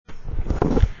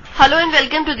Hello and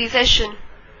welcome to the session.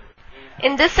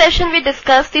 In this session we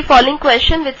discuss the following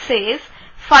question which says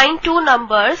find two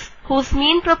numbers whose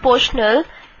mean proportional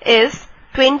is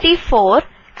 24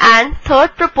 and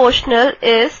third proportional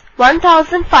is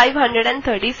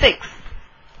 1536.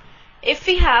 If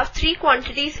we have three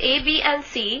quantities A, B and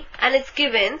C and it's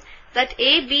given that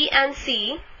A, B and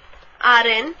C are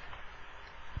in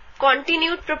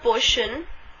continued proportion,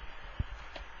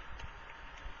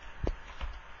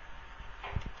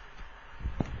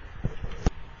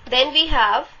 then we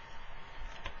have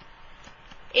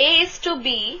A is to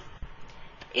B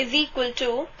is equal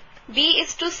to B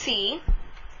is to C,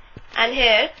 and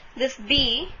here this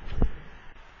B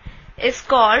is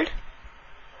called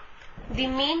the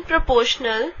mean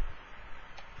proportional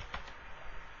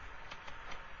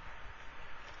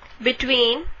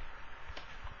between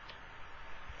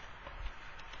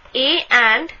A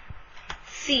and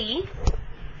C,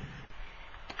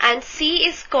 and C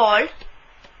is called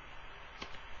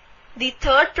the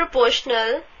third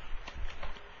proportional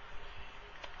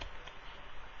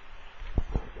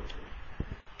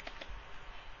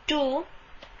to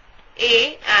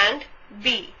A and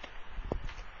B.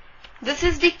 This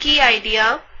is the key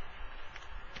idea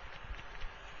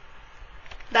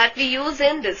that we use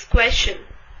in this question.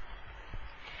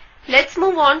 Let's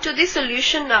move on to the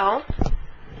solution now.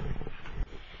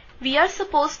 We are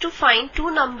supposed to find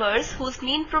two numbers whose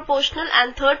mean proportional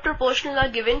and third proportional are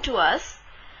given to us.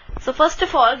 So first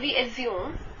of all we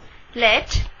assume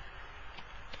let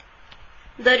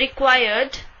the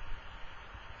required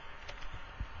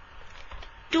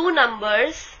two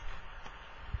numbers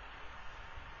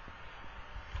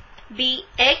be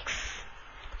X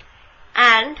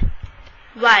and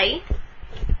Y.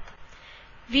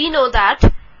 We know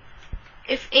that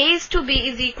if A is to B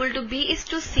is equal to B is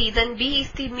to C, then B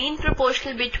is the mean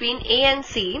proportional between A and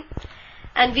C,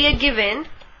 and we are given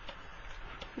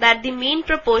that the mean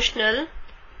proportional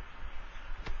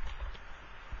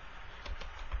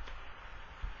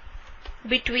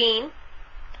between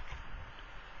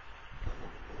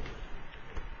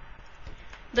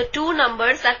the two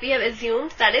numbers that we have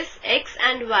assumed, that is X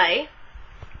and Y,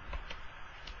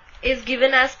 is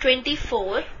given as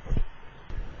 24.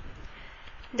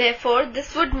 Therefore,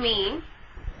 this would mean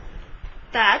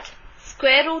that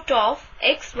square root of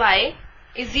xy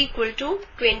is equal to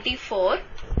 24.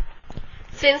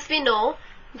 Since we know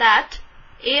that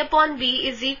A upon B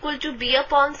is equal to B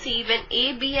upon C when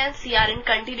A, B and C are in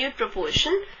continued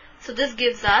proportion, so this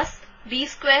gives us B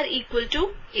square equal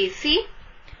to AC,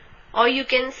 or you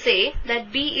can say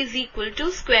that B is equal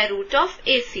to square root of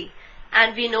AC,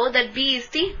 and we know that B is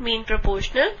the mean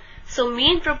proportional, so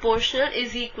mean proportional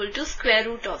is equal to square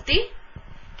root of the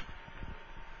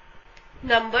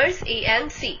numbers A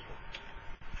and C.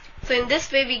 So in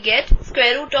this way we get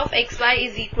square root of xy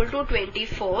is equal to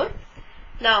 24.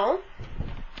 Now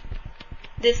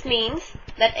this means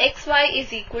that xy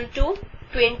is equal to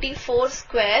 24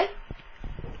 square.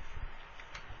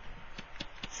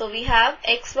 So we have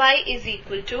xy is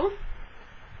equal to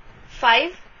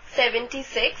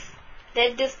 576.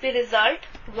 Let this be result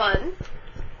 1.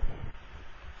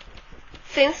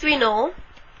 Since we know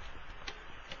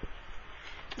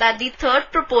that the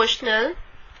third proportional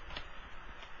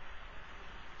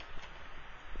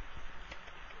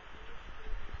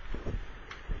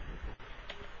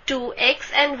to X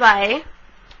and Y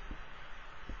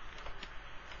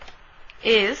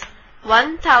is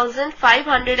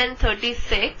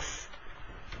 1536.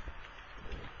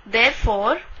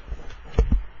 Therefore,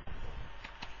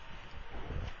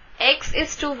 X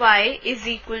is to Y is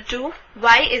equal to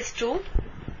Y is to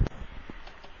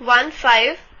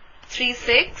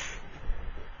 1536,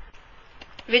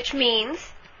 which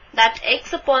means that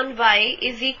X upon Y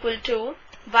is equal to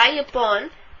Y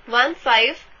upon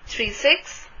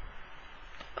 1536,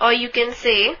 or you can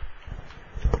say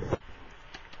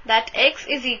that X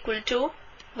is equal to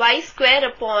Y square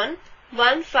upon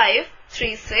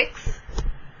 1536.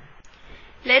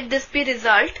 Let this be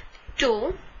result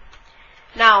 2.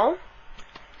 Now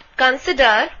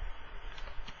consider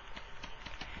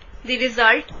the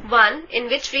result 1 in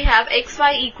which we have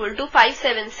xy equal to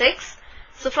 576.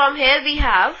 So from here we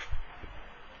have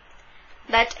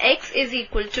that X is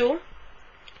equal to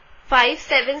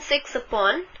 576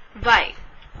 upon Y.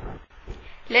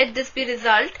 Let this be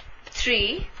result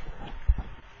 3.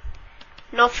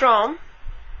 Now from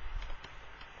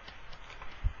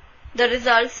the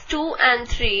results 2 and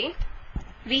 3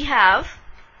 we have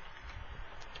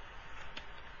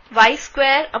y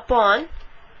square upon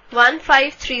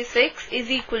 1536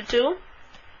 is equal to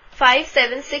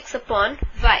 576 upon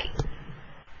y.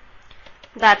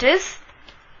 That is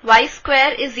y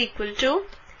square is equal to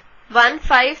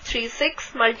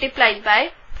 1536 multiplied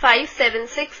by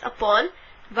 576 upon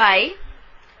y,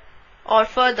 or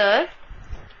further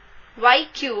y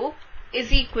cube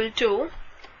is equal to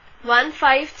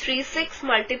 1536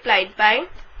 multiplied by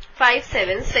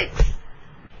 576.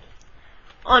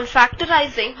 On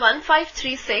factorizing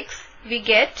 1536, we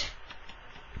get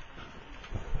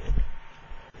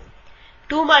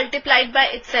 2 multiplied by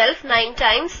itself 9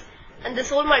 times and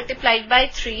this whole multiplied by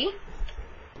 3.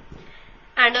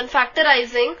 And on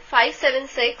factorizing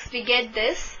 576, we get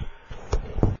this.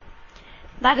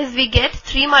 That is, we get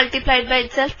 3 multiplied by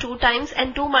itself 2 times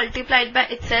and 2 multiplied by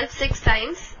itself 6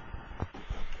 times.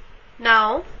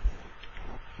 Now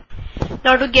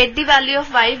to get the value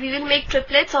of y, we will make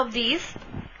triplets of these.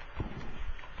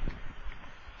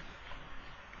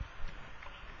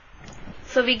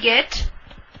 So we get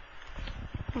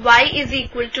y is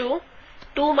equal to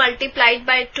 2 multiplied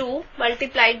by 2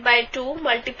 multiplied by 2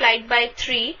 multiplied by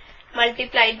 3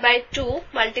 multiplied by 2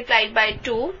 multiplied by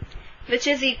 2, which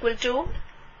is equal to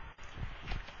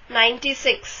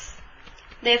 96.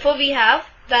 Therefore, we have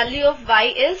value of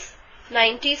y is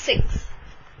 96.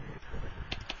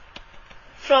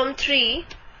 From 3,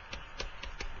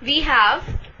 we have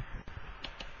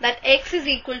that x is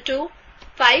equal to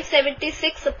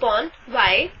 576 upon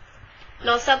y.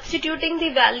 Now substituting the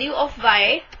value of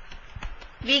y,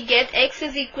 we get x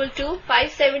is equal to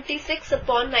 576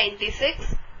 upon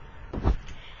 96.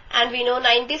 And we know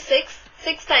 96,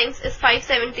 6 times is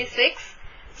 576.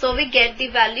 So we get the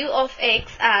value of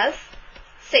x as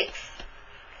 6.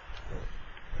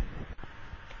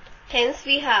 Hence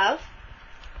we have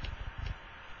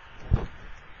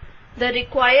the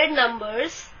required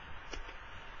numbers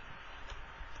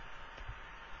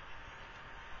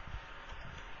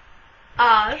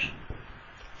are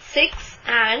 6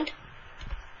 and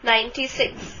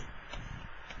 96.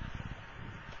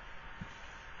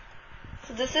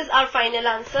 So this is our final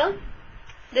answer.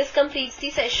 This completes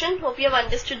the session. Hope you have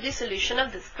understood the solution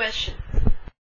of this question.